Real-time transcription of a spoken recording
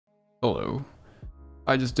Hello.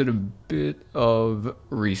 I just did a bit of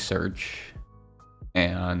research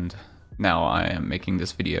and now I am making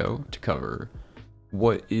this video to cover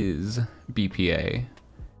what is BPA,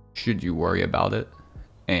 should you worry about it,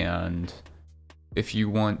 and if you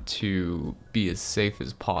want to be as safe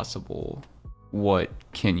as possible, what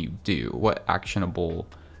can you do? What actionable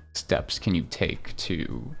steps can you take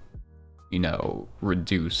to,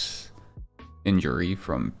 reduce injury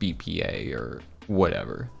from BPA or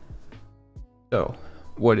whatever? So,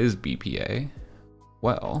 what is BPA?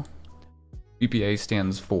 Well, BPA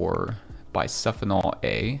stands for bisphenol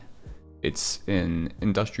A. It's an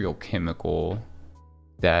industrial chemical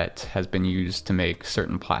that has been used to make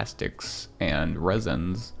certain plastics and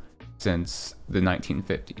resins since the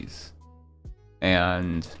 1950s.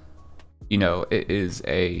 And, it is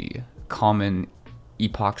a common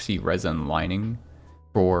epoxy resin lining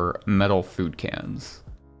for metal food cans.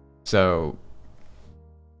 So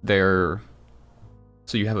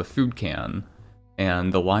you have a food can,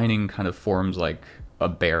 and the lining kind of forms like a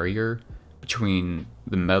barrier between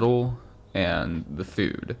the metal and the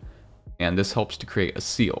food, and this helps to create a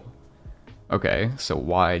seal. Okay, so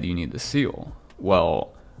why do you need the seal?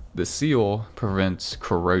 Well, the seal prevents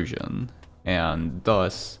corrosion and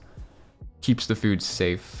thus keeps the food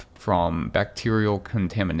safe from bacterial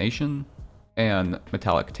contamination and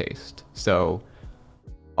metallic taste. So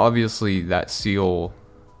obviously that seal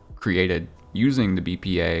created using the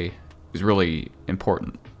BPA is really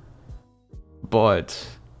important. But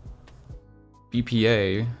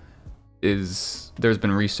BPA there's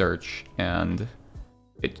been research, and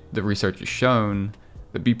the research has shown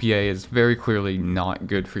that BPA is very clearly not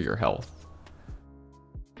good for your health.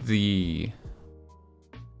 The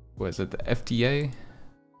FDA?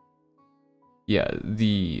 Yeah,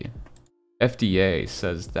 the FDA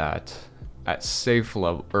says that at safe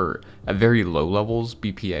level, or at very low levels,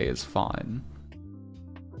 BPA is fine.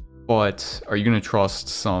 But are you going to trust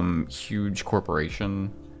some huge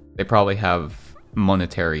corporation? They probably have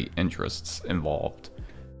monetary interests involved.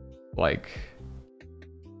 Like,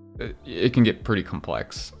 it can get pretty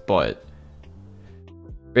complex, but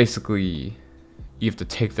basically you have to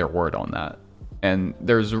take their word on that. And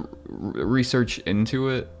there's research into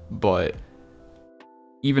it, but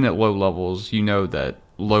even at low levels, you know that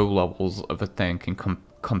low levels of a thing can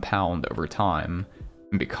compound over time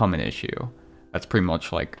and become an issue. That's pretty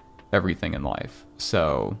much like everything in life.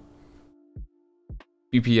 So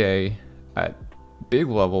BPA at big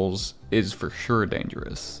levels is for sure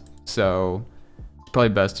dangerous. So it's probably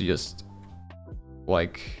best to just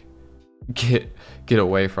like get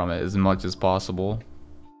away from it as much as possible.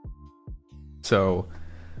 So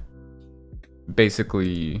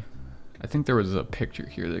basically, I think there was a picture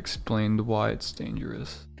here that explained why it's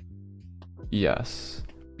dangerous. Yes,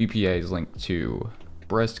 BPA is linked to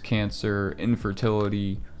breast cancer,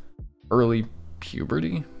 infertility, early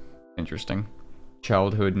puberty, interesting,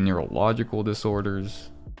 childhood neurological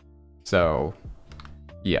disorders. So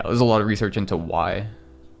yeah, there's a lot of research into why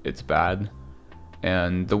it's bad,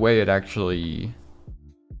 and the way it actually,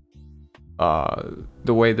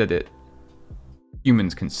 the way that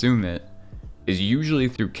humans consume it is usually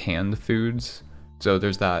through canned foods. So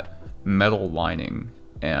there's that metal lining,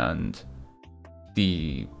 and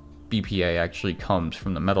the BPA actually comes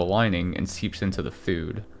from the metal lining and seeps into the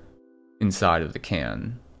food inside of the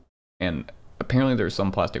can. And apparently there's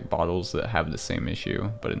some plastic bottles that have the same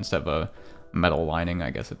issue, but instead of a metal lining,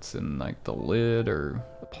 I guess it's in like the lid or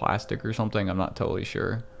the plastic or something. I'm not totally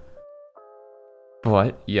sure.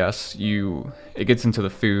 But yes, it gets into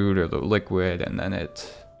the food or the liquid, and then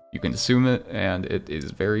you consume it, and it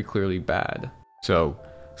is very clearly bad. So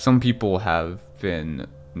some people have been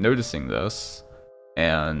noticing this,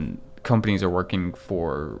 and companies are working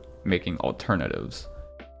for making alternatives.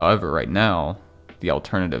 However, right now, the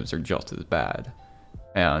alternatives are just as bad.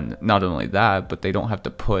 And not only that, but they don't have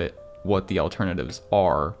to put what the alternatives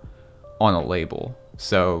are on a label.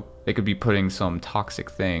 So they could be putting some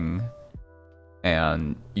toxic thing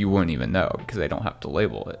and you wouldn't even know because they don't have to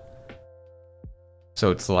label it. So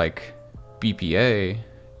it's like BPA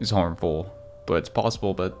is harmful, but it's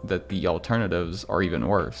possible that the alternatives are even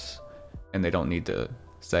worse, and they don't need to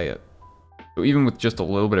say it. So even with just a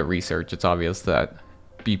little bit of research, it's obvious that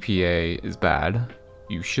BPA is bad.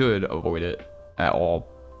 You should avoid it at all.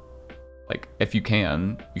 Like, if you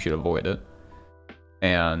can, you should avoid it.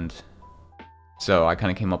 And so I kind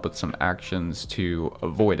of came up with some actions to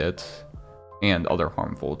avoid it and other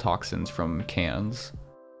harmful toxins from cans.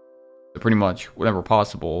 So pretty much whenever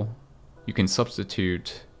possible, you can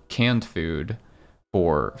substitute canned food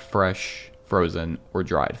for fresh, frozen, or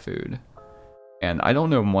dried food. And I don't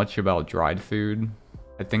know much about dried food.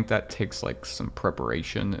 I think that takes like some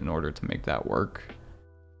preparation in order to make that work.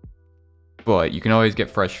 But you can always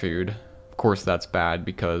get fresh food. Of course that's bad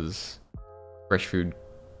because fresh food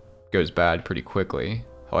goes bad pretty quickly.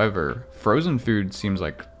 However, frozen food seems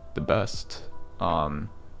like the best.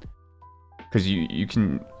 Because you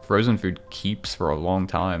can, frozen food keeps for a long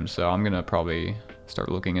time, so I'm gonna probably start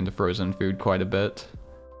looking into frozen food quite a bit.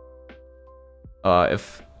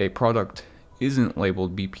 If a product isn't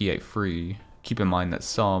labeled BPA free, keep in mind that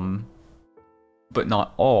some, but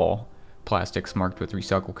not all, plastics marked with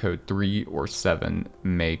recycle code 3 or 7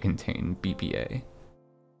 may contain BPA.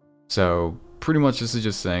 So pretty much this is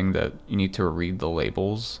just saying that you need to read the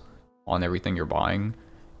labels on everything you're buying.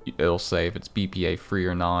 It'll say if it's BPA free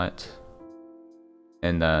or not.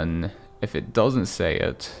 And then if it doesn't say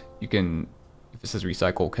it, you can, if it says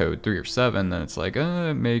recycle code 3 or 7, then it's like,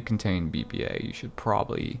 it may contain BPA. You should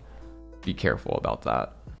probably be careful about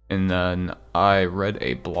that. And then I read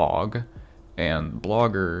a blog, and the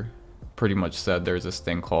blogger pretty much said there's this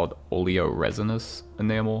thing called oleoresinous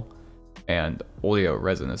enamel, and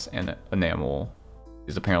oleoresinous enamel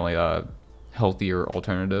is apparently a healthier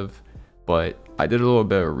alternative. But I did a little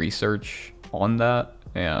bit of research on that,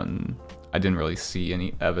 and I didn't really see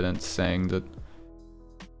any evidence saying that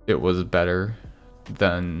it was better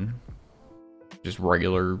than just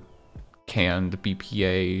regular canned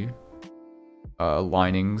BPA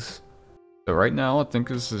linings. So right now I think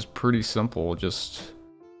this is pretty simple. Just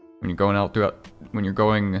when you're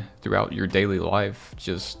going throughout your daily life,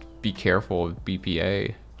 just be careful of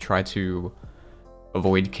BPA. Try to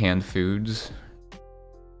avoid canned foods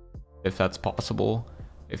if that's possible.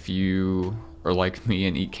 If you are like me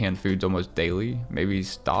and eat canned foods almost daily, maybe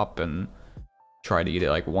stop and try to eat it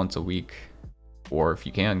like once a week, or if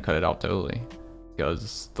you can, cut it out totally,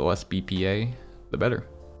 because the less BPA, the better.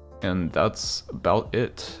 And that's about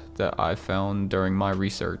it that I found during my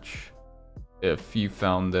research. If you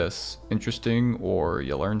found this interesting or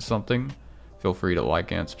you learned something, feel free to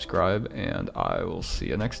like and subscribe, and I will see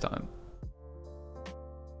you next time.